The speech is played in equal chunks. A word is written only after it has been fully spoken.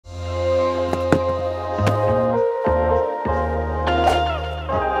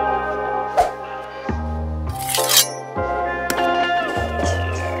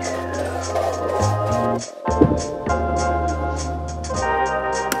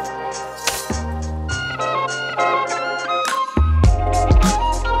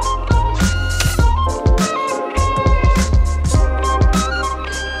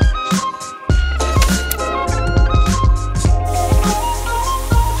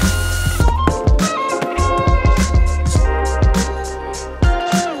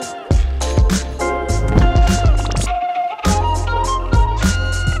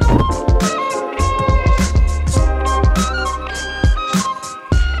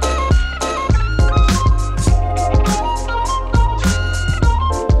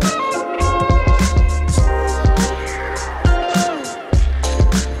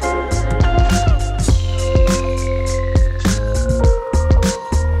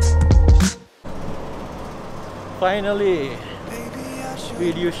Finally,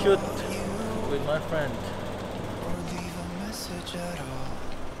 video shoot with my friend.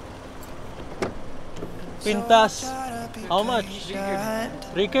 Pintas, how much?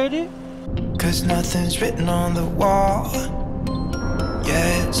 Ricardi? Cause nothing's written on the wall.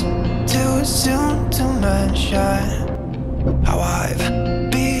 Yeah, it's too soon to mention how I've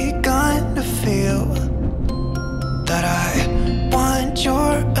begun to feel that I want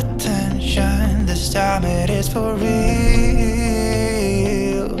your attention. This time it is for real.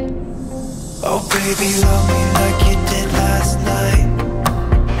 Oh baby, love me like you did last night.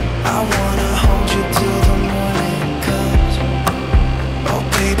 I wanna hold you till the morning comes. Oh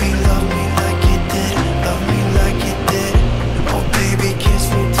baby, love me like you did. Love me like you did. Oh baby, kiss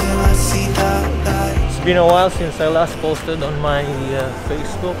me till I see the light. It's been a while since I last posted on my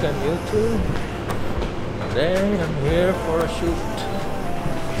Facebook and YouTube. Today I'm here for a shoot.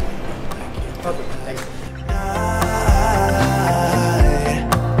 Okay, thanks.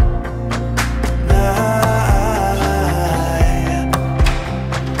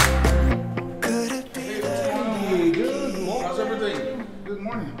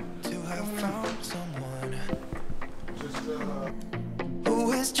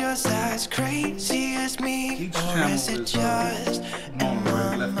 Just as crazy as me, or is it just in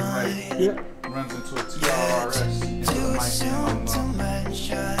my mind? Yeah. Runs into a TRRS. Too soon to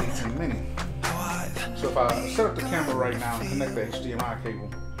mention. Mini. So if I set up the camera right now and connect the HDMI cable,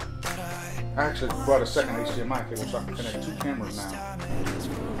 I actually brought a second HDMI cable so I can connect two cameras now.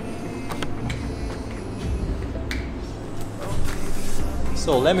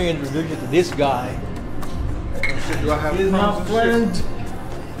 So let me introduce you to this guy. Do I have He's my friend.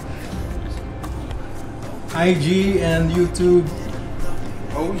 IG and YouTube.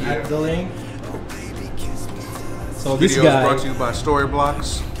 Oh yeah. At the link. So this Video guy is brought to you by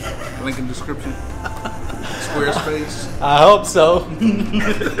Storyblocks. Link in description. Squarespace. I hope so.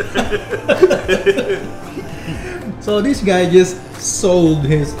 So this guy just sold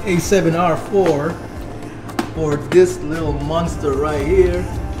his A7R4 for this little monster right here.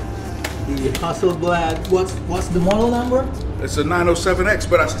 The Hasselblad. What's the model number? It's a 907X,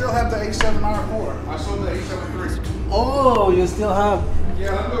 but I still have the A7R4. I sold the A73. Oh, you still have.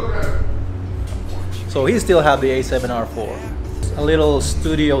 Yeah, let me look at it. So he still have the A7R4. A little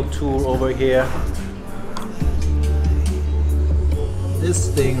studio tour over here. This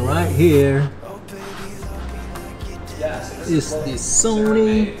thing right here is the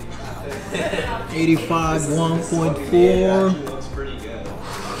Sony 85 1.4.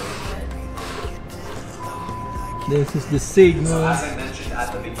 This is the Sigma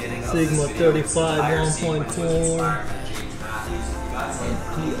 35 1.4. And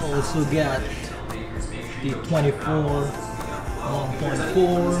he also got the 24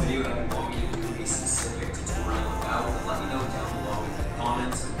 1.4.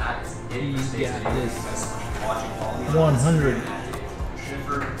 He got this 100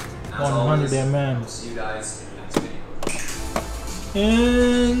 mm.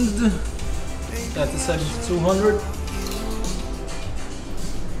 And that's the 7200.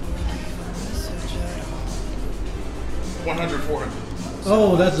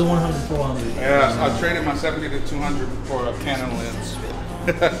 Oh, that's the 100-400. Yeah, I traded my 70 to 200 for a Canon lens.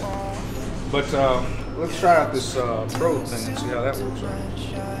 But let's try out this Pro thing and see how that works out.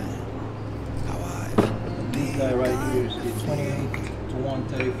 This guy right here is the 28 to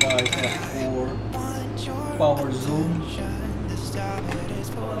 135 f4 power zoom.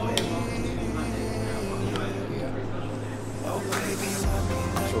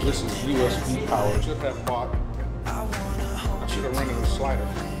 So this is USB power. Should have bought. I should have rented a slider.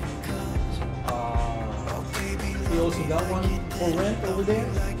 He also got one for rent over there?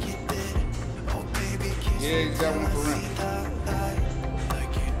 Yeah, he's got one for rent.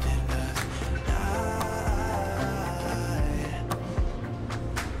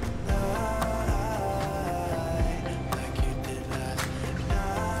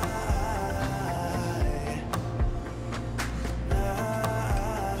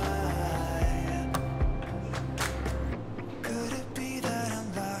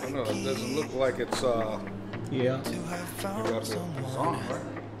 No, it doesn't look like it's Yeah. it's on, right?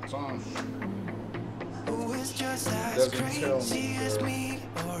 It's on. Doesn't tell me.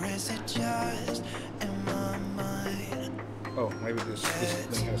 Oh, maybe this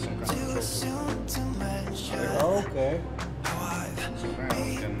thing has some kind of control. Oh, okay. So now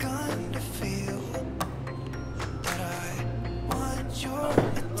we can.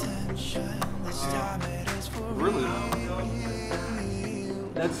 Really?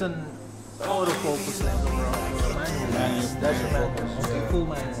 That's an autofocus lens overall. Manual. That's a manual. Okay, full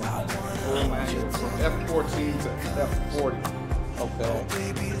manual. manual from F14 to F40. Okay.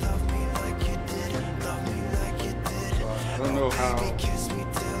 So I don't know how.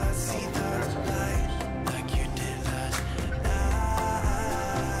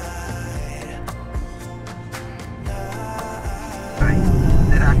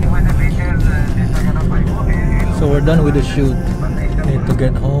 So we're done with the shoot. Need to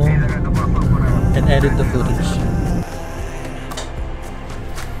get home and edit the footage.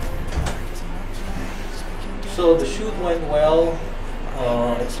 So the shoot went well.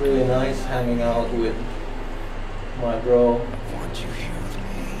 It's really nice hanging out with my bro.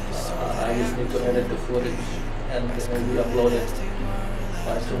 I just need to edit the footage and maybe upload it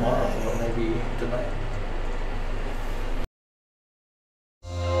by tomorrow or maybe tonight.